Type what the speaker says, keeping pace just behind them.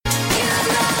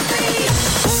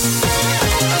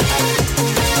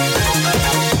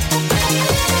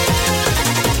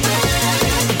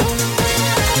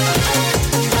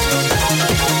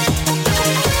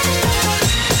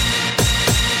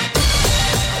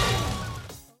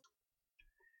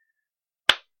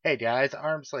Hey guys,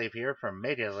 Armslave here from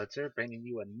Megalitzer, bringing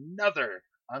you another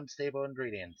Unstable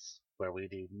Ingredients, where we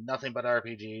do nothing but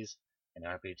RPGs and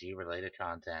RPG related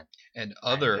content. And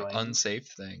I'm other joined unsafe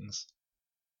things.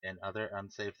 in other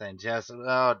unsafe things. Yes,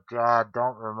 oh god,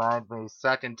 don't remind me.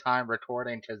 Second time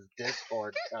recording because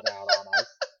Discord cut out on us.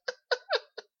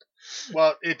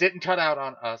 Well, it didn't cut out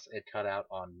on us, it cut out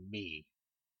on me.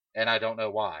 And I don't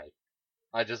know why.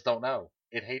 I just don't know.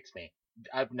 It hates me.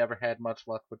 I've never had much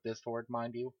luck with Discord,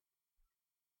 mind you.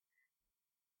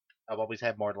 I've always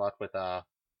had more luck with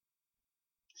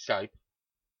Skype.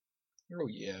 Oh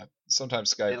yeah,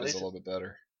 sometimes At Skype is a least little bit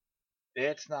better.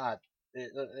 it's not.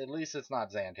 At least it's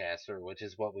not Zancaster, which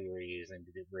is what we were using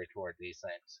to record these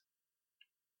things.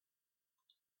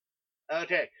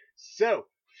 Okay, so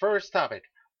first topic.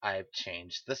 I've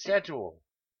changed the schedule.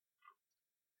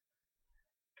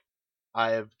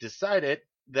 I've decided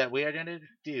that we are going to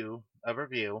do a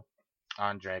review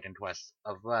on Dragon Quest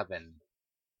XI.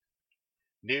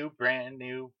 New, brand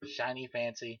new, shiny,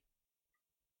 fancy.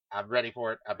 I'm ready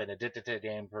for it. I've been addicted to the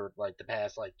game for like the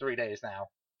past 3 days now.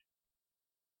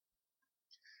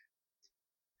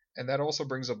 And that also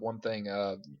brings up one thing.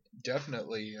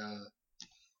 Definitely,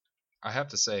 I have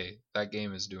to say that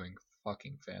game is doing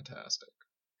fucking fantastic.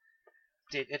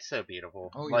 Dude, it's so beautiful.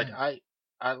 Oh Like yeah,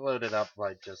 I loaded up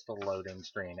like just the loading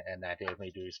screen, and that gave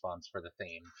me goosebumps for the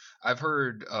theme. I've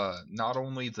heard not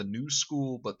only the new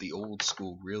school but the old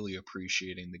school really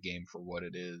appreciating the game for what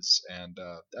it is, and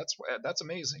that's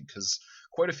amazing because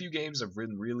quite a few games have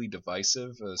been really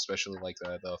divisive, especially like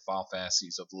the Final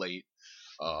Fantasies of late.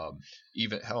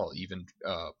 Even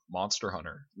Monster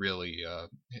Hunter really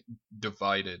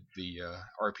divided the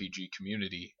RPG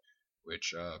community,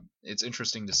 which it's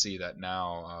interesting to see that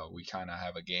now we kind of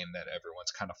have a game that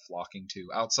everyone's kind of flocking to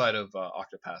outside of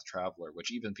Octopath Traveler,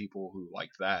 which even people who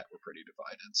liked that were pretty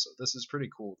divided. So this is pretty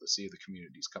cool to see the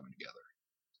communities coming together.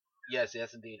 Yes,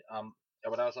 yes, indeed. I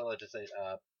would also like to say,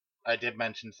 I did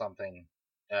mention something.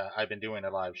 I've been doing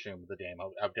a live stream of the game.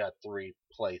 I've got 3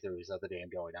 playthroughs of the game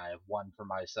going. I have one for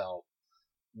myself,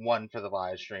 one for the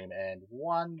live stream, and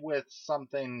one with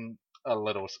something a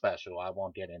little special. I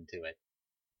won't get into it.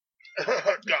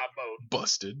 God mode,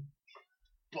 Busted,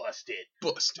 busted.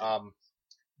 busted. Um,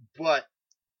 but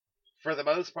for the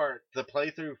most part, the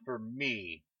playthrough for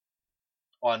me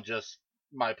on just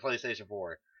my PlayStation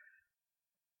 4,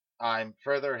 I'm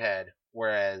further ahead,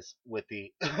 whereas with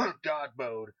the God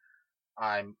mode,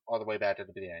 I'm all the way back at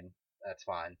the beginning. That's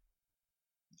fine.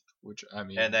 Which I And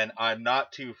mean, then I'm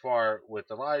not too far with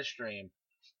the live stream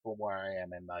from where I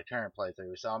am in my current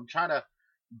playthrough. So I'm trying to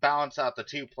balance out the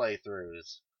 2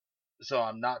 playthroughs so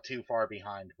I'm not too far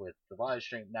behind with the live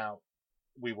stream. Now,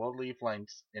 we will leave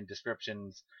links in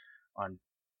descriptions on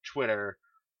Twitter,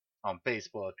 on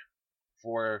Facebook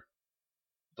for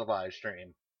the live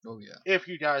stream oh yeah, if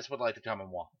you guys would like to come and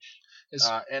watch. it's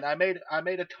And I made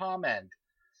a comment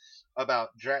about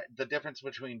the difference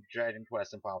between Dragon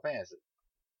Quest and Final Fantasy.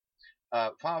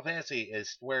 Final Fantasy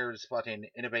is Square's fucking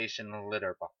innovation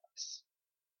litter box.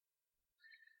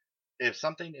 If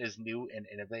something is new and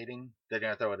innovating, they're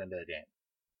gonna throw it into the game,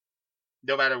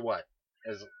 no matter what.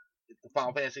 As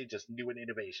Final Fantasy, just new and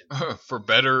innovation. for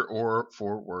better or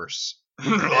for worse.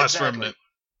 Last Exactly. remnant.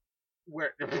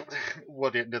 Where we'll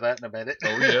get into that in a minute.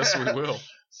 Oh yes, we will.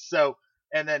 So,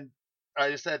 and then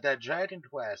I said that Dragon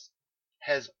Quest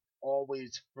has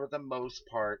always, for the most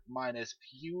part, minus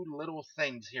few little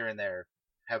things here and there,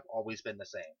 have always been the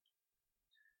same.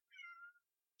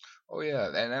 Oh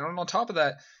yeah, and on top of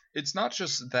that, it's not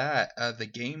just that the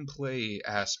gameplay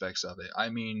aspects of it. I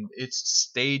mean, it's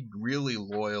stayed really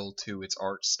loyal to its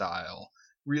art style.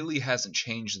 Really hasn't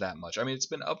changed that much. I mean, it's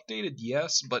been updated,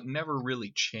 yes, but never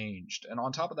really changed. And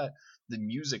on top of that, the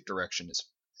music direction is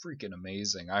freaking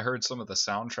amazing. I heard some of the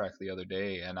soundtrack the other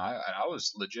day, and I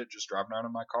was legit just driving around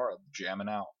in my car jamming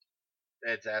out.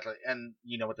 Exactly. And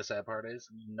you know what the sad part is?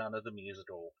 None of the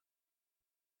musical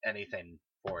anything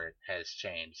for it has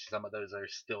changed. Some of those are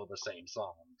still the same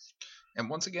songs. And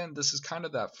once again, this is kind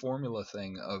of that formula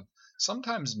thing of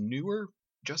sometimes newer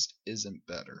just isn't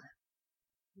better.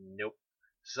 Nope.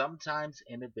 Sometimes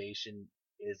innovation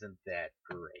isn't that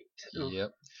great.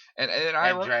 Yep. And I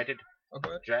And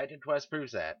okay. Dragon Quest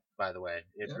proves that, by the way.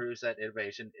 It Yeah. proves that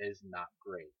innovation is not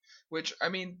great. Which I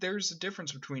mean, there's a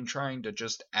difference between trying to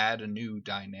just add a new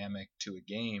dynamic to a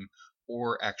game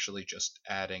or actually just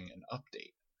adding an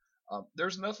update.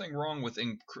 There's nothing wrong with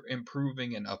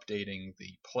improving and updating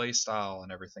the play style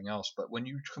and everything else, but when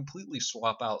you completely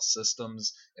swap out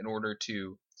systems in order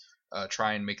to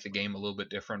try and make the game a little bit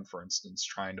different, for instance,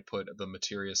 trying to put the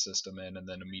materia system in and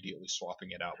then immediately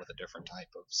swapping it out with a different type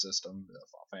of system,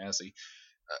 Final Fantasy,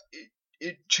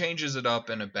 it changes it up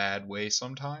in a bad way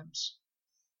sometimes.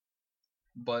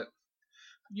 But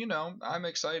I'm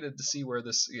excited to see where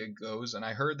this goes, and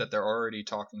I heard that they're already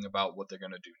talking about what they're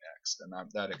gonna do next, and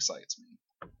that excites me.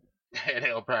 And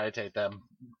it'll probably take them.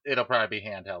 It'll probably be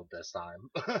handheld this time.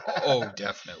 Oh,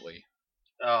 definitely.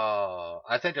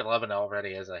 I think 11 already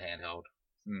is a handheld.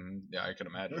 Yeah, I can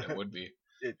imagine it would be.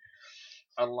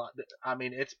 A lot. I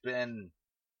mean, it's been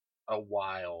a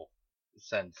while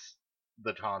since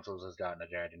the consoles has gotten a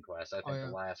Dragon Quest. I think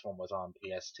the last one was on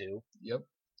PS2. Yep.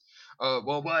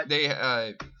 Well, but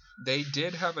they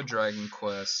did have a Dragon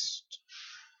Quest.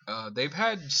 They've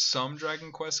had some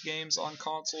Dragon Quest games on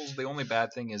consoles. The only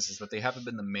bad thing is that they haven't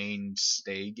been the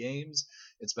mainstay games.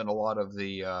 It's been a lot of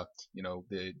the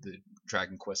the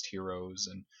Dragon Quest Heroes,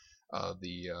 and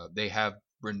they have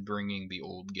been bringing the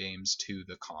old games to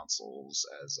the consoles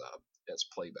as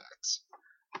playbacks.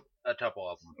 A couple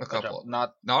of them. A couple.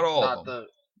 Not all not of them.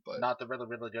 Not the really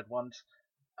really good ones.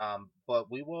 But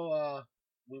we will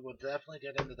definitely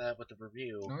get into that with the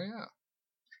review. Oh yeah.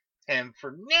 And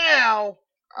for now,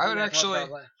 I would actually.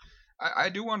 I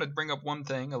do want to bring up one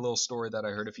thing, a little story that I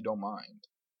heard, if you don't mind.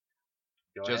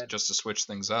 Go ahead. Just to switch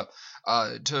things up.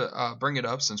 To bring it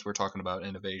up, since we're talking about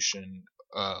innovation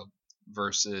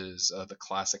versus the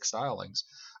classic stylings,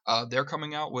 they're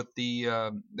coming out with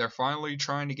they're finally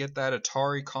trying to get that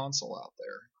Atari console out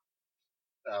there.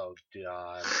 Oh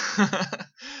god.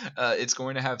 It's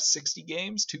going to have 60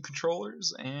 games, 2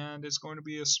 controllers, and it's going to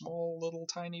be a small little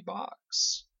tiny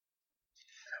box.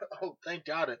 Oh, thank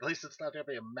God. At least it's not going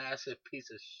to be a massive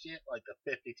piece of shit like the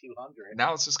 5200.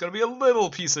 Now it's just going to be a little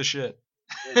piece of shit.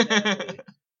 Exactly.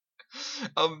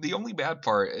 The only bad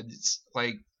part, it's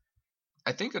like,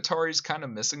 I think Atari's kind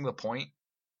of missing the point.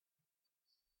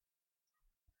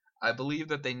 I believe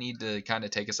that they need to kind of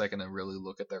take a second and really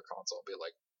look at their console and be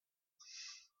like,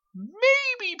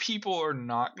 maybe people are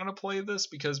not going to play this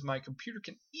because my computer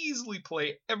can easily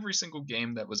play every single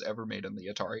game that was ever made on the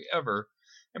Atari ever,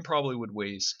 and probably would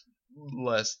waste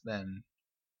less than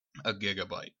a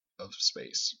gigabyte of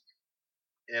space.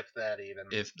 If that even.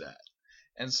 If that.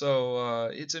 And so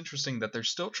it's interesting that they're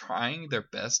still trying their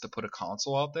best to put a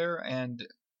console out there. And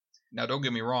now, don't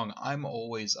get me wrong, I'm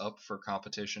always up for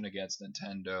competition against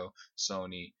Nintendo,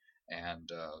 Sony, and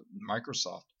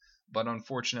Microsoft. But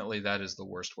unfortunately, that is the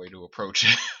worst way to approach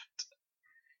it.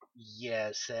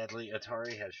 Yeah, sadly,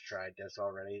 Atari has tried this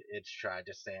already. It's tried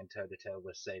to stand toe-to-toe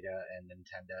with Sega and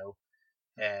Nintendo,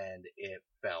 and it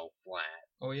fell flat.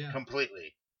 Oh, yeah.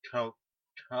 Completely.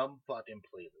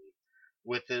 Completely.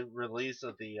 With the release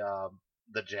of the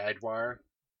Jaguar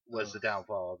was the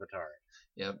downfall of Atari.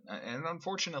 Yeah, and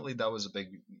unfortunately, that was a big...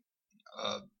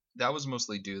 that was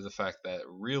mostly due to the fact that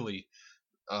really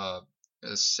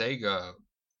Sega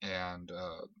and...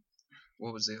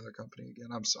 what was the other company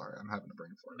again? I'm sorry, I'm having a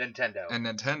brain fart. Nintendo. And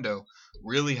Nintendo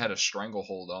really had a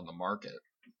stranglehold on the market.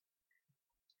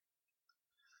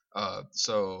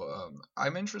 So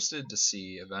I'm interested to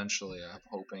see eventually. I'm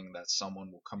hoping that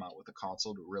someone will come out with a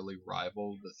console to really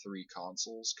rival the 3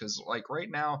 consoles. Because like right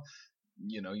now,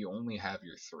 you only have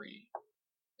your 3.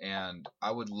 And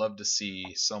I would love to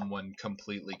see someone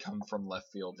completely come from left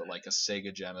field to like a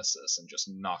Sega Genesis and just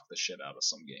knock the shit out of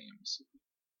some games.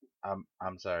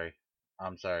 I'm sorry.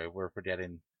 We're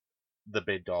forgetting the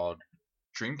big dog.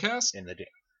 Dreamcast? In the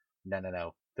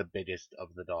No. The biggest of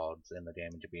the dogs in the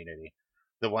gaming community.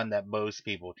 The one that most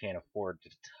people can't afford to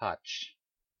touch.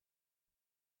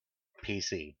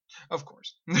 PC. Of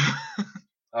course.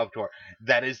 Of course.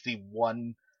 That is the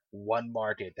one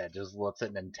market that just looks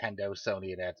at Nintendo,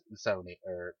 Sony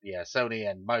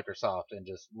and Microsoft and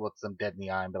just looks them dead in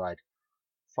the eye and be like,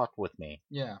 fuck with me.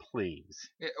 Yeah. Please.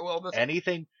 Yeah, well,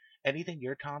 anything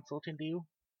your console can do,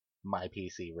 my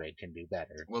PC rig can do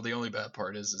better. Well, the only bad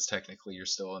part is technically you're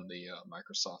still in the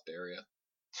Microsoft area.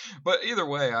 But either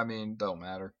way, I mean, don't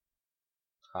matter.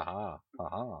 Haha.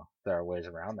 There are ways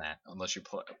around that. Unless you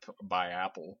buy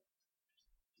Apple.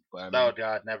 But, I mean, oh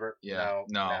God, never. Yeah.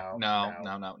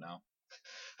 No.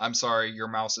 I'm sorry, your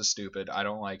mouse is stupid. I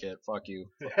don't like it. Fuck you.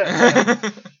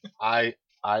 I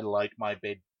like my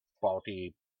big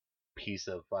bulky piece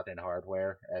of fucking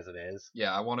hardware as it is.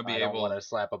 Yeah, I want to be able. I don't want to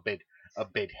slap a big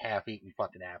half-eaten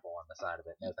fucking apple on the side of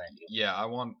it. No, thank you. Yeah, I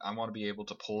want to be able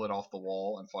to pull it off the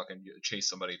wall and fucking chase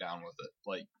somebody down with it.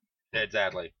 Like.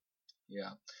 Exactly.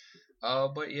 Yeah.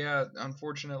 But yeah,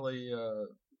 unfortunately,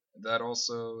 that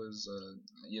also is,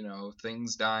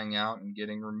 things dying out and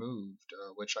getting removed,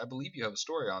 which I believe you have a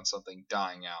story on something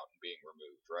dying out and being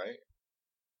removed, right?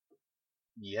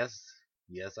 Yes,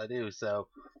 I do. So,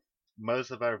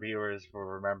 most of our viewers will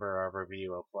remember our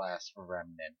review of Last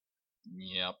Remnant.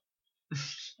 Yep.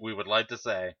 We would like to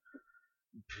say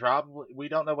Probably, we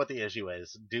don't know what the issue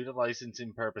is. Due to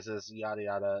licensing purposes, yada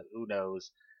yada, who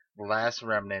knows? Last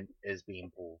Remnant is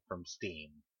being pulled from Steam.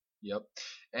 Yep.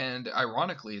 And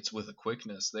ironically, it's with a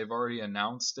quickness. They've already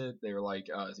announced it. They were like,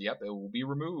 yep, it will be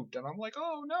removed. And I'm like,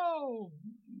 oh no,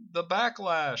 the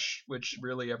backlash, which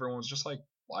really everyone was just like,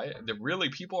 why?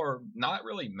 People are not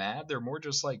really mad. They're more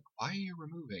just like, why are you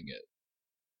removing it?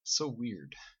 So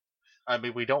weird. I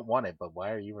mean, we don't want it, but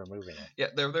why are you removing it?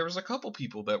 Yeah, there was a couple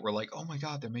people that were like, oh my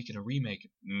god, they're making a remake.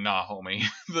 Nah, homie,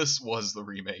 this was the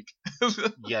remake.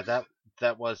 Yeah,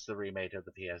 that was the remake of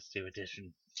the PS2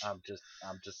 edition. I'm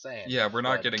just saying. Yeah, we're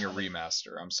not But, getting a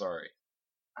remaster. I'm sorry.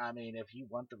 I mean, if you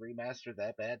want the remaster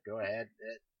that bad, go ahead.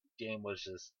 That game was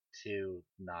just too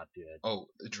not good. Oh,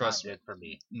 Not trust me. good for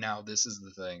me. Now this is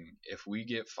the thing. If we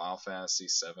get Final Fantasy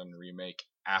VII remake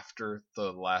after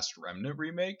the Last Remnant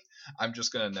remake, I'm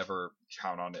just gonna never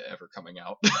count on it ever coming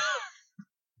out.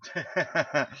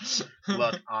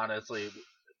 Look, honestly,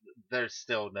 there's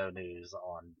still no news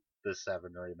on the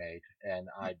 7 remake, and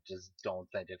I just don't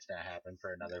think it's gonna happen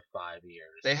for another 5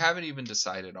 years. They haven't even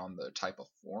decided on the type of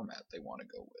format they want to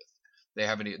go with. They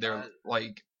haven't. They're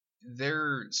like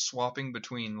they're swapping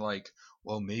between like,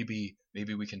 well, maybe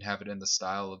we can have it in the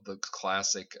style of the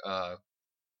classic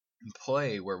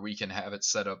play, where we can have it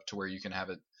set up to where you can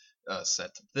have it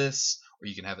set to this, or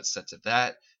you can have it set to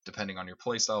that, depending on your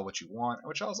playstyle, what you want.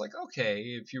 Which I was like, okay,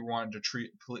 if you wanted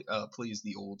to please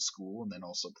the old school and then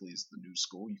also please the new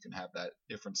school, you can have that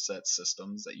different set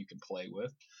systems that you can play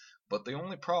with. But the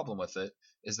only problem with it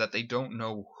is that they don't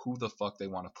know who the fuck they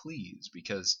want to please,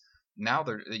 because now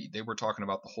they were talking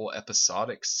about the whole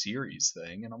episodic series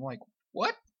thing, and I'm like,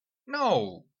 what?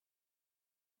 No,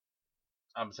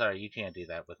 I'm sorry, you can't do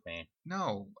that with me.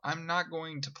 no, I'm not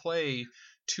going to play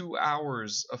 2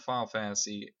 hours of Final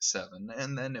Fantasy VII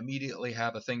and then immediately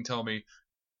have a thing tell me,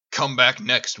 come back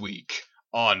next week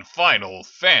on Final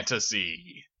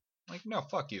Fantasy. Like, no,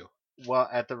 fuck you. Well,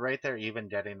 at the rate they're even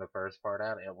getting the first part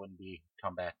out, it wouldn't be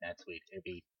come back next week. It'd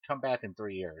be come back in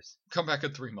 3 years. Come back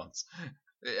in 3 months.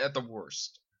 At the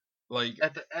worst. Like,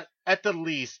 At the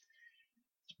least,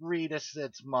 3 to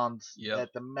 6 months. Yep.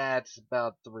 At the max,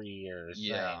 about 3 years.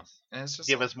 Yeah. Thanks. And it's just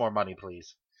Give us more money,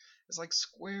 please. It's like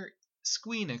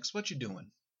Squeenix, what you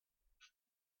doing?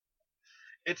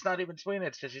 It's not even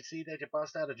Squeenix, because you see they could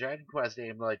bust out a Dragon Quest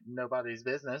game like nobody's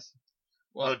business.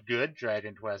 Well, A good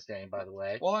Dragon Quest game, by the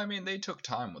way. well, I mean, they took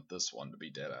time with this one, to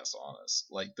be dead ass honest.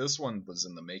 Like, this one was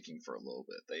in the making for a little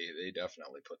bit. They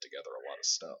definitely put together a lot of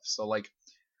stuff. So, like,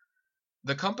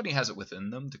 the company has it within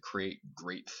them to create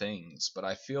great things, but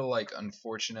I feel like,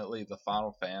 unfortunately, the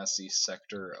Final Fantasy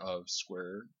sector of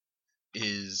Square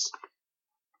is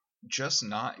just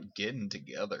not getting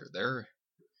together.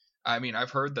 I mean,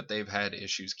 I've heard that they've had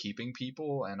issues keeping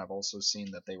people, and I've also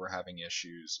seen that they were having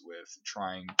issues with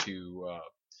trying to,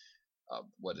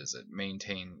 what is it,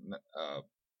 maintain,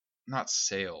 not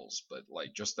sales, but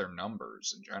like just their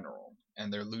numbers in general.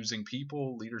 And they're losing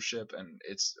people, leadership, and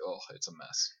it's a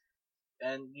mess.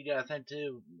 And you gotta think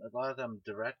too, a lot of them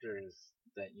directors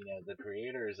that the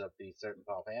creators of these certain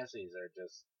Final Fantasies are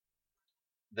just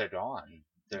they're gone.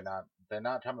 They're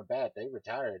not coming back. They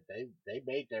retired. They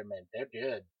made their men. They're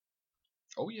good.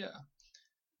 Oh yeah.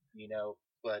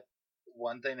 But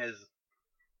one thing is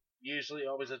usually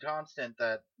always a constant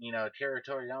that Akira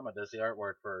Toriyama does the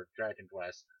artwork for Dragon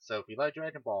Quest. So if you like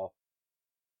Dragon Ball,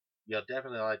 you'll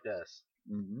definitely like this.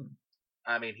 Mm-hmm.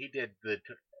 I mean, he did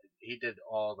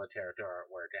all the character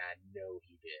artwork. I know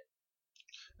he did.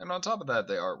 And on top of that,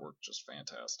 the artwork just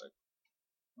fantastic.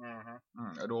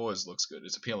 Mm-hmm. It always looks good.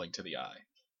 It's appealing to the eye.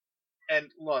 And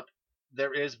look,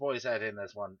 there is voice acting in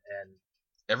this one, and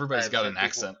everybody's got an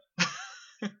accent.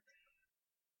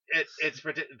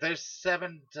 There's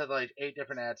 7 to like 8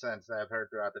 different accents that I've heard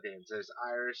throughout the games. There's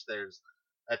Irish, there's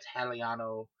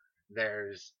Italiano,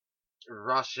 there's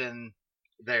Russian,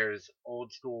 there's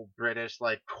old school British,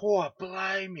 like core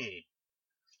blimey.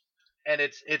 And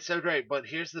it's so great. But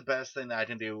here's the best thing that I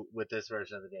can do with this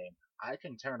version of the game. I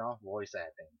can turn off voice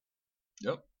acting.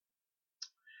 Yep.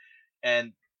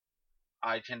 And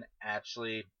I can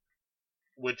actually,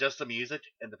 with just the music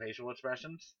and the facial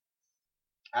expressions,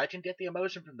 I can get the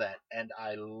emotion from that, and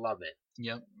I love it.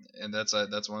 Yep, and that's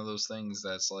one of those things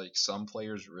that's like some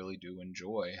players really do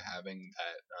enjoy having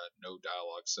that no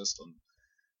dialogue system.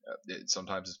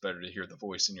 Sometimes it's better to hear the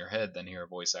voice in your head than hear a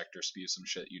voice actor spew some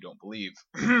shit you don't believe.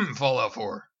 Fallout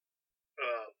 4.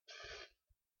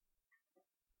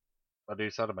 A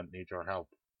new settlement needs your help.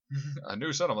 A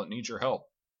new settlement needs your help.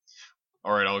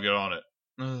 All right, I'll get on it.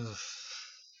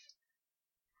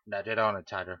 Now get on it,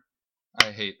 Tiger.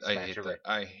 I hate Smash your that. way.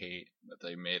 I hate that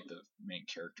they made the main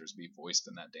characters be voiced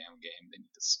in that damn game. They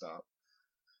need to stop.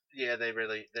 Yeah, they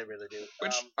really do.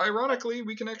 Which, ironically,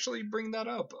 we can actually bring that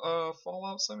up.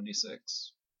 Fallout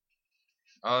 76.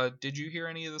 Did you hear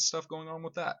any of the stuff going on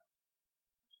with that?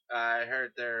 I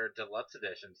heard their deluxe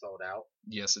edition sold out.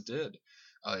 Yes, it did.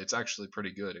 It's actually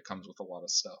pretty good. It comes with a lot of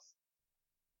stuff.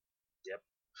 Yep.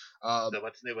 Uh, So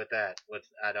what's new with that?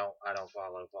 I don't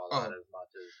follow Fallout as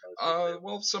much as most people do.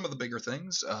 well, some of the bigger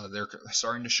things. They're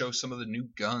starting to show some of the new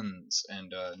guns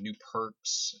and new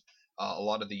perks. A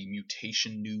lot of the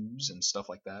mutation news and stuff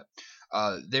like that.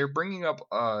 They're bringing up.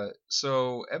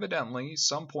 So evidently,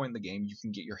 some point in the game, you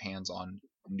can get your hands on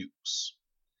nukes.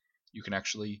 You can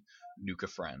actually nuke a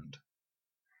friend,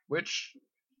 which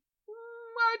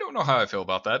I don't know how I feel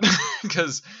about that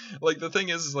because like the thing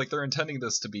is like they're intending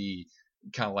this to be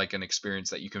kind of like an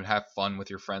experience that you can have fun with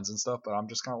your friends and stuff, but I'm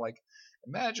just kind of like,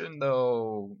 imagine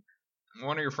though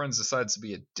one of your friends decides to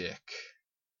be a dick.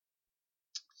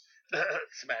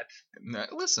 Smash.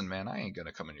 Listen, man, I ain't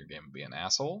gonna come in your game and be an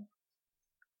asshole.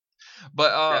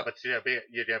 But yeah, but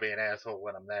you're gonna be an asshole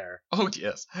when I'm there. Oh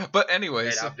yes. But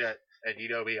anyways, and you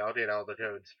know me, I'll get all the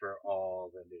codes for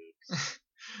all the nukes.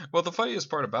 Well, the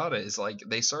funniest part about it is like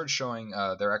they started showing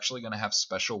they're actually going to have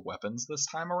special weapons this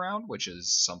time around, which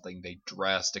is something they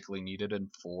drastically needed in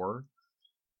 4.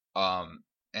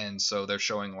 And so they're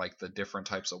showing like the different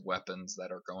types of weapons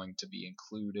that are going to be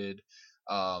included.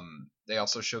 They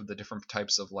also showed the different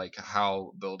types of like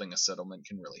how building a settlement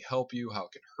can really help you, how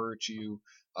it can hurt you.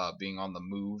 Being on the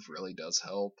move really does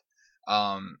help.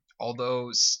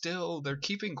 Although still they're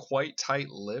keeping quite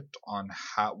tight-lipped on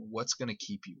what's going to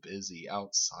keep you busy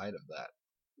outside of that.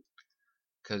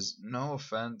 Because no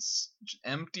offense,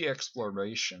 empty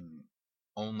exploration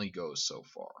only goes so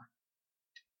far.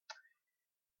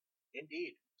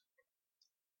 Indeed.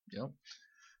 Yep.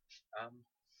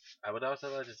 I would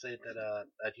also like to say that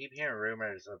I keep hearing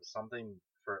rumors of something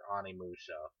for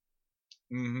Onimusha.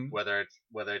 Mm-hmm. Whether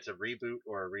it's a reboot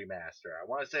or a remaster. I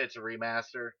want to say it's a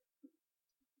remaster.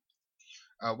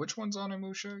 Which one's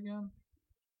Onimusha again?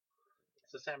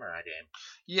 It's a samurai game.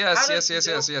 Yes.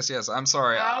 I'm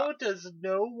sorry. How does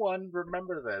no one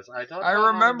remember this? I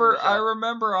remember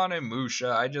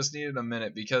Onimusha. I just needed a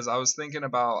minute because I was thinking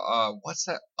about what's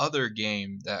that other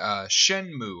game that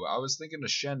Shenmue. I was thinking of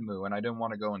Shenmue and I didn't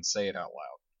want to go and say it out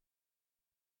loud.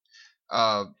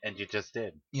 And you just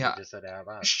did. Yeah. You just said it out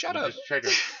loud. Shut up.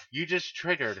 You just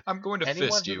triggered. I'm going to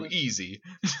fist you. Easy.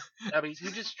 I mean,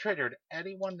 you just triggered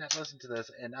anyone that listened to this,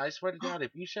 and I swear to God,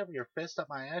 if you shove your fist up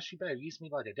my ass, you better use me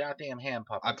like a goddamn hand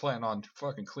puppet. I plan on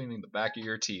fucking cleaning the back of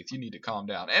your teeth. You need to calm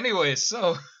down. Anyway,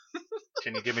 so...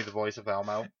 Can you give me the voice of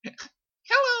Elmo?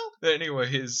 Hello!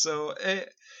 Anyways, so...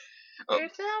 It's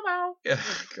Elmo! Yeah,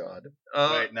 God.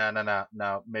 Wait,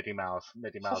 no. Mickey Mouse.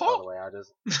 Mickey Mouse, by the way. I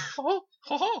just...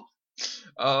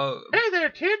 Hey there,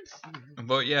 kids!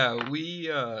 But yeah, we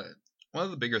one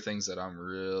of the bigger things that I'm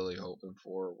really hoping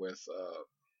for with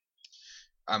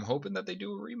I'm hoping that they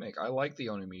do a remake. I like the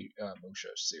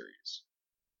Onimusha series.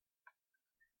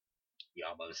 You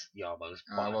almost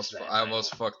I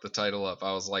almost fucked the title up.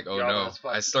 I was like, oh no.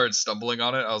 I started stumbling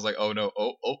on it. I was like, oh no.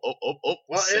 Oh.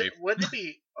 Well, wouldn't it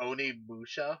be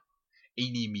Onimusha?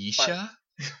 Onimusha?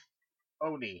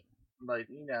 Oni. Like,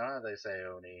 you know how they say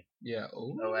Oni. Yeah,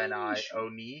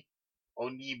 Oni.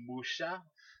 Onimusha?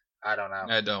 I don't know.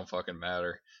 It don't fucking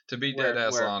matter. To be dead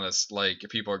ass honest, like,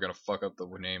 people are gonna fuck up the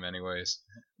name anyways.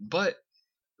 But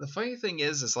the funny thing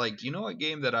is like, you know what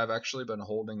game that I've actually been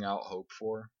holding out hope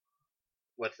for?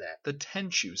 What's that? The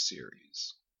Tenchu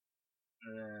series.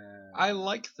 I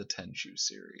like the Tenchu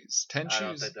series. I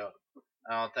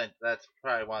don't think that's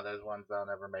probably one of those ones that'll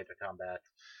never make a comeback.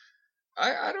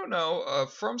 I don't know.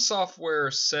 From Software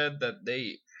said that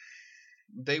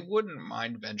they wouldn't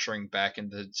mind venturing back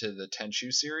into the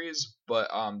Tenchu series, but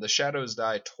the Shadows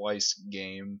Die Twice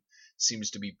game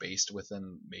seems to be based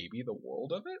within maybe the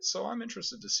world of it, so I'm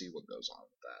interested to see what goes on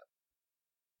with that.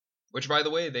 Which, by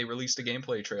the way, they released a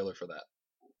gameplay trailer for that.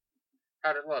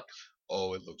 How'd it look?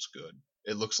 Oh, it looks good.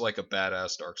 It looks like a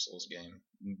badass Dark Souls game,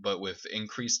 but with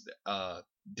increased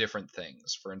different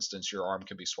things. For instance, your arm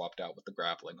can be swapped out with the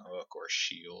grappling hook or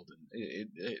shield, and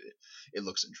it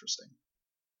looks interesting.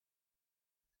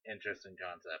 Interesting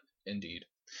concept. Indeed.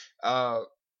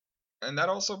 And that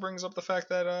also brings up the fact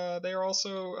that they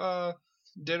also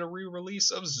did a re-release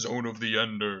of Zone of the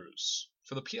Enders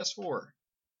for the PS4. Well.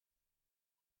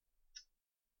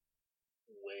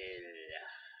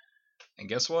 And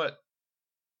guess what?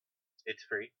 It's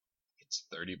free. It's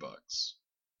 $30.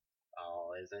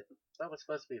 Oh, is it? That was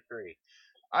supposed to be free.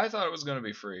 I thought it was going to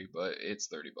be free, but it's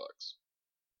 $30.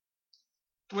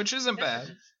 which isn't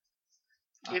bad.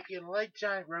 If you like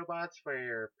giant robots where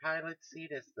your pilot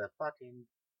seat is the fucking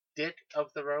dick of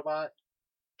the robot,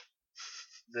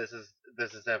 this is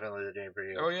definitely the game for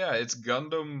you. Oh yeah, it's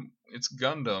Gundam. It's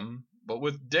Gundam, but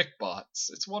with dick bots.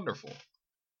 It's wonderful.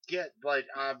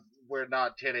 We're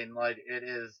not kidding. Like, it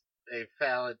is a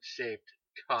phallic-shaped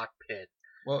cockpit.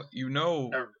 Well, you know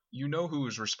who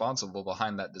was responsible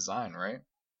behind that design, right?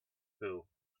 Who?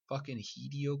 Fucking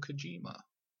Hideo Kojima.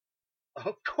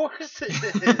 Of course it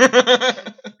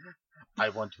is. I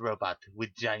want robot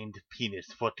with giant penis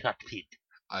for cockpit.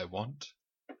 I want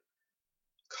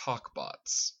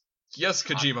cockbots. Yes,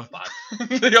 Kojima.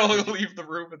 Cockbots. They all leave the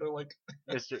room and they're like,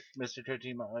 Mr.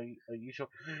 Kojima, are you sure?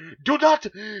 Do not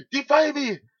defy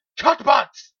me!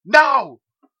 Cockbots! Now!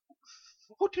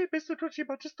 Okay, Mr.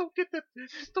 Kojima, just don't get that.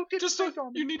 Just don't get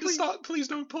you need please. to stop. Please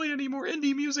don't play any more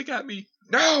indie music at me.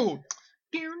 No!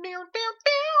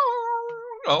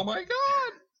 Oh my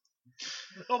god!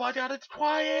 Oh my god, it's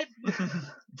quiet!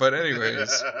 But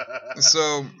anyways,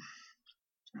 so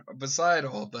beside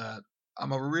all that,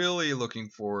 I'm really looking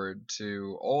forward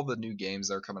to all the new games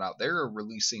that are coming out. They're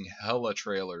releasing hella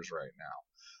trailers right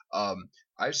now.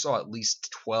 I saw at least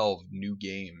 12 new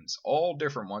games, all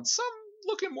different ones. Some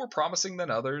looking more promising than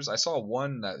others. I saw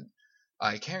one that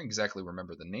I can't exactly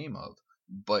remember the name of,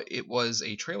 but it was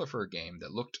a trailer for a game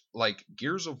that looked like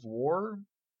Gears of War,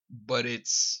 but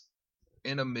it's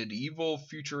in a medieval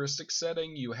futuristic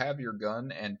setting. You have your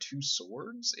gun and two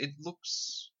swords. It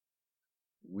looks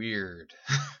weird.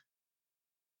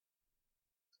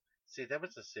 See, there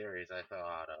was a series I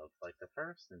thought of, like the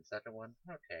first and second one.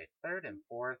 Okay, third and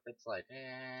fourth, it's like,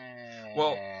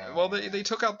 Well, they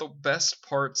took out the best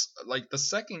parts. Like the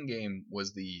second game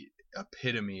was the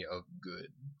epitome of good.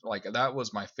 Like that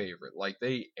was my favorite. Like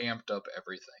they amped up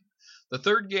everything. The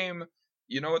third game,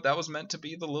 you know what? That was meant to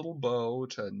be the little bow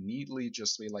to neatly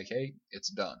just be like, hey, it's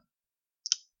done.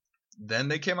 Then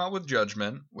they came out with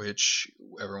Judgment, which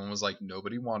everyone was like,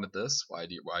 nobody wanted this. Why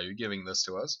are you giving this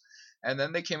to us? And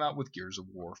then they came out with Gears of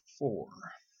War 4.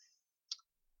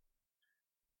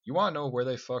 You want to know where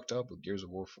they fucked up with Gears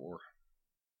of War 4?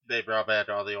 They brought back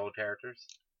all the old characters?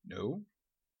 No.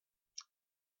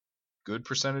 Good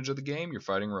percentage of the game, you're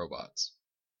fighting robots.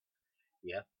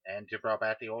 Yeah, and you brought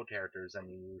back the old characters and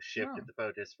you shifted the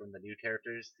focus from the new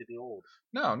characters to the old.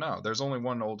 No, there's only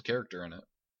one old character in it.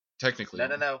 Technically.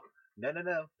 No.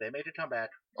 They made a comeback.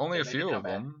 Only a few of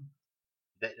them.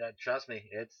 Trust me,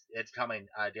 it's coming.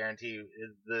 I guarantee you.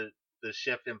 The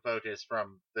shift in focus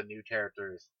from the new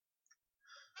characters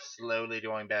slowly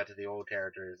going back to the old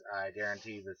characters. I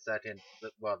guarantee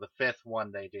the fifth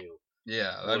one they do.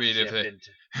 Yeah, I mean, if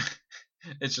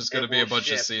it's just going to be a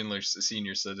bunch of senior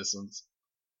citizens.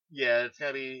 Yeah, it's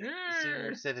going to be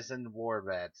senior citizen war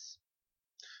vets.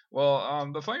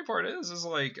 Well, the funny part is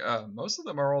like most of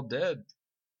them are all dead.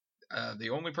 The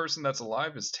only person that's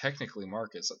alive is technically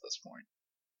Marcus at this point.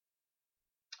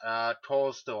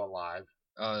 Cole's still alive.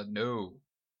 No.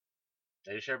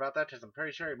 Are you sure about that? Because I'm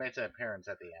pretty sure he makes an appearance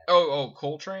at the end. Oh,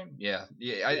 Coltrane? Yeah.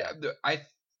 I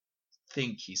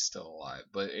think he's still alive,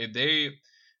 but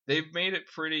they've made it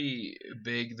pretty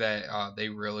big that they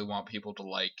really want people to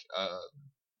like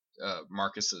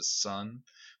Marcus's son.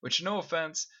 Which, no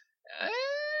offense,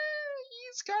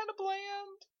 he's kind of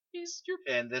bland.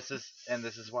 And this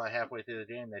is why halfway through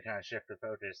the game they kind of shift the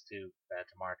focus back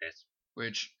to Marcus.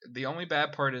 Which the only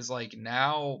bad part is like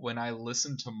now when I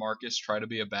listen to Marcus try to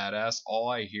be a badass, all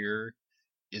I hear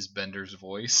is Bender's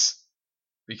voice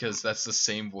because that's the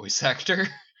same voice actor.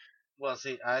 Well,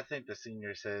 see, I think the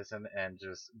senior citizen and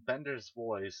just Bender's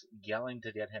voice yelling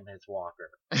to get him his walker.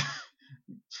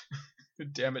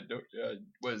 Damn it!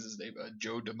 What is his name?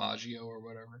 Joe DiMaggio or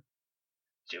whatever.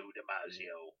 Joe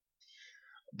DiMaggio.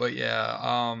 But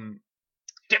yeah,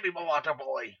 Give me my water,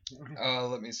 boy.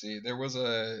 Let me see. There was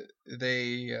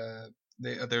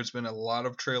there's been a lot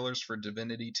of trailers for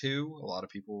Divinity 2. A lot of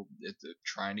people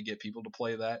trying to get people to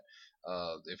play that.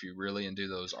 If you're really into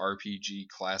those RPG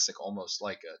classic, almost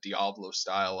like a Diablo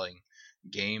styling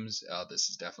games, this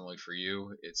is definitely for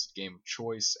you. It's a game of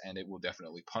choice, and it will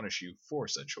definitely punish you for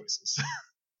said choices.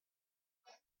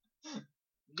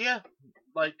 Yeah,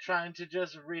 like trying to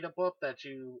just read a book that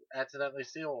you accidentally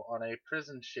steal on a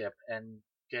prison ship and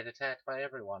get attacked by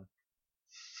everyone.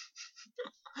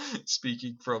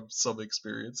 Speaking from some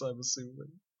experience, I'm assuming.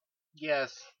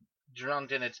 Yes,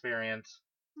 drunken experience.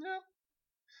 Yeah.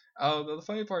 The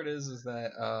funny part is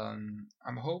that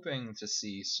I'm hoping to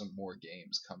see some more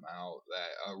games come out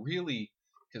that really,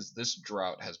 because this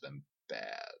drought has been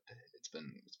bad. It's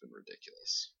been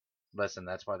ridiculous. Listen,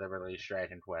 that's why they released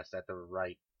Dragon Quest at the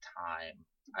right time.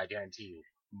 I guarantee you,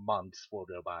 months will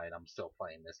go by and I'm still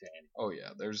playing this game. Oh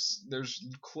yeah, there's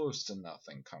close to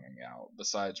nothing coming out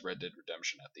besides Red Dead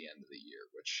Redemption at the end of the year,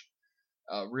 which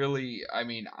really, I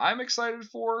mean, I'm excited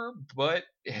for, but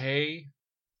hey,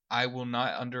 I will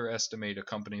not underestimate a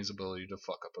company's ability to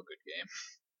fuck up a good game.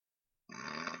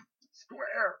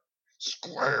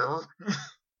 Square.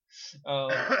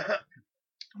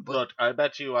 But Look, I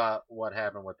bet you what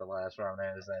happened with the last round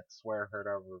is that Swear heard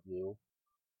our review.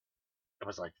 It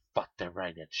was like, fuck, they're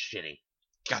right, it's shitty.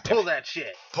 Pull that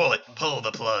shit. Pull it. Pull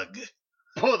the plug.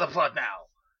 Pull the plug now.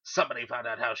 Somebody found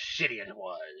out how shitty it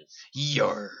was.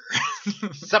 Yor.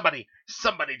 Somebody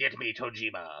did me,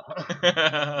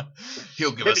 Kojima.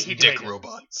 He'll give us dick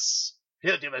robots.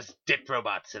 He'll give us dick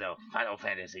robots in a Final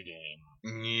Fantasy game.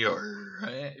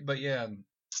 Yor. But yeah.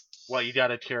 Well, you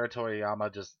got Akira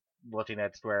Toriyama just looking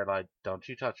at Square like, don't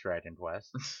you touch Dragon Quest.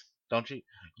 Don't you?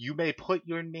 You may put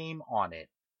your name on it.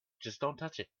 Just don't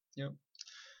touch it. Yep.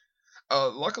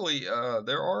 Luckily,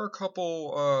 there are a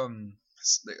couple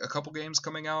games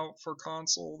coming out for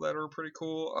console that are pretty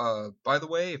cool. By the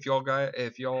way, if y'all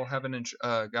haven't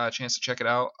got a chance to check it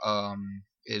out,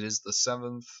 it is the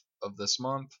 7th of this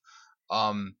month.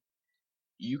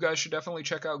 You guys should definitely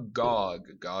check out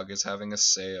GOG. GOG is having a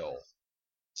sale,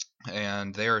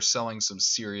 and they are selling some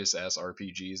serious ass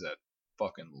RPGs at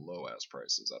fucking low ass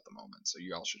prices at the moment. So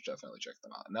y'all should definitely check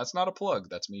them out. And that's not a plug.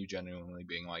 That's me genuinely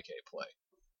being like, hey, play.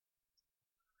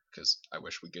 Because I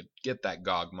wish we could get that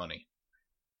GOG money.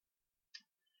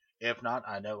 If not,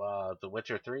 I know The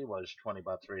Witcher 3 was $20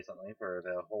 recently for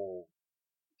the whole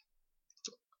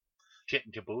kit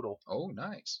and caboodle. Oh,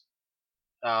 nice.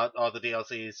 All the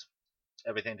DLCs,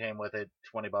 everything came with it,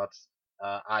 $20.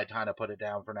 I kind of put it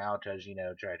down for now because,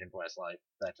 Dragon Quest Life,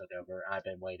 that took over. I've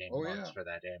been waiting months for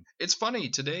that game. It's funny,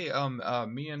 today,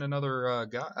 me and another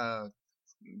guy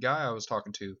I was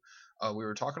talking to, we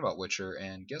were talking about Witcher,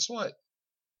 and guess what?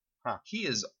 Huh. He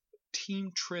is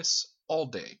Team Triss all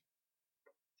day.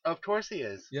 Of course he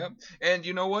is. Yep. And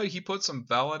you know what? He put some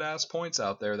valid ass points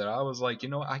out there that I was like,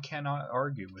 I cannot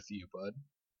argue with you, bud.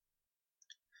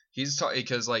 He's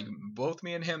because like both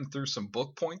me and him threw some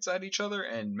book points at each other,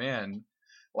 and man,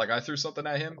 like I threw something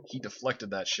at him, he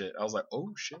deflected that shit. I was like,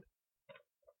 oh shit.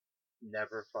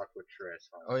 Never fuck with Triss.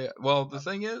 Huh? Oh yeah. Well, the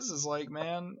thing is like,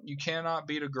 man, you cannot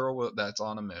beat a girl that's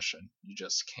on a mission. You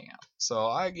just can't. So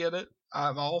I get it.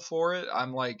 I'm all for it.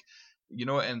 I'm like,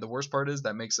 and the worst part is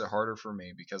that makes it harder for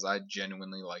me because I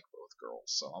genuinely like both girls.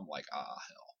 So I'm like,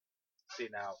 hell. See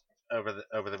now,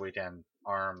 over the weekend,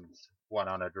 Arms went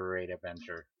on a great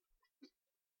adventure.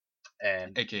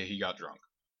 And AKA he got drunk.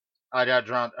 I got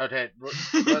drunk. Okay,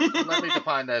 let me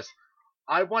define this.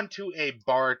 I went to a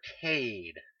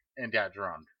barcade and got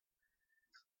drunk.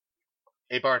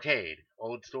 A barcade.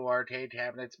 Old school arcade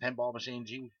cabinets, pinball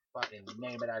machines, you fucking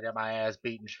name it, I got my ass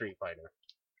beaten Street Fighter.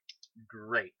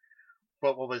 Great.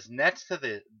 But what was next to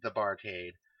the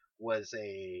barcade was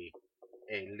a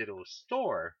little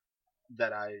store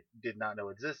that I did not know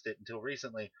existed until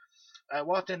recently. I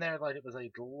walked in there like it was a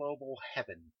global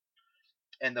heaven.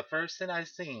 And the first thing I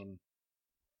seen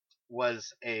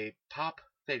was a pop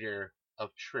figure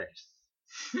of Triss.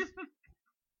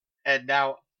 And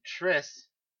now Triss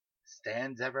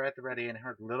stands ever at the ready in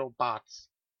her little box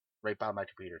right by my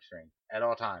computer screen at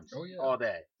all times. Oh, yeah. All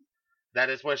day. That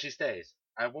is where she stays.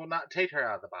 I will not take her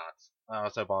out of the box. I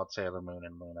also bought Sailor Moon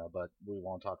and Luna, but we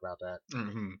won't talk about that.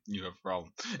 Mm-hmm. You have a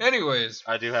problem. Anyways.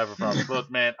 I do have a problem.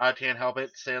 Look, man, I can't help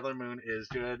it. Sailor Moon is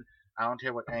good. I don't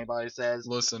care what anybody says.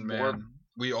 Listen, man.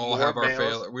 We all have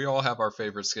our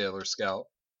favorite Sailor Scout.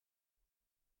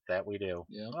 That we do.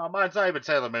 Yeah. Well, mine's not even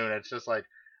Sailor Moon. It's just like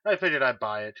I figured I'd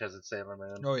buy it because it's Sailor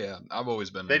Moon. Oh yeah, I've always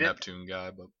been a Neptune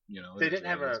guy, but they didn't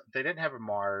have a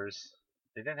Mars.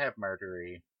 They didn't have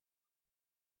Mercury.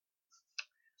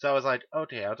 So I was like,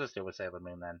 okay, I'll just do with Sailor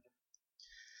Moon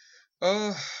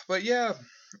then. But yeah,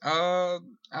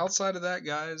 outside of that,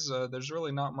 guys, there's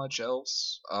really not much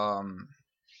else.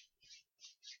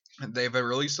 They've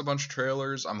released a bunch of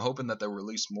trailers. I'm hoping that they'll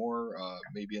release more,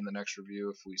 maybe in the next review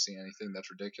if we see anything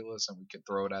that's ridiculous, and we can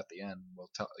throw it at the end.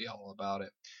 We'll tell y'all about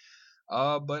it.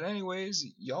 But anyways,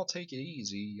 y'all take it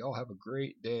easy. Y'all have a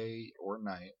great day or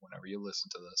night whenever you listen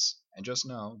to this. And just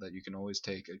know that you can always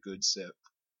take a good sip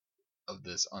of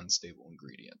this unstable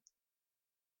ingredient.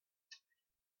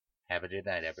 Have a good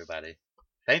night, everybody.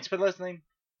 Thanks for listening.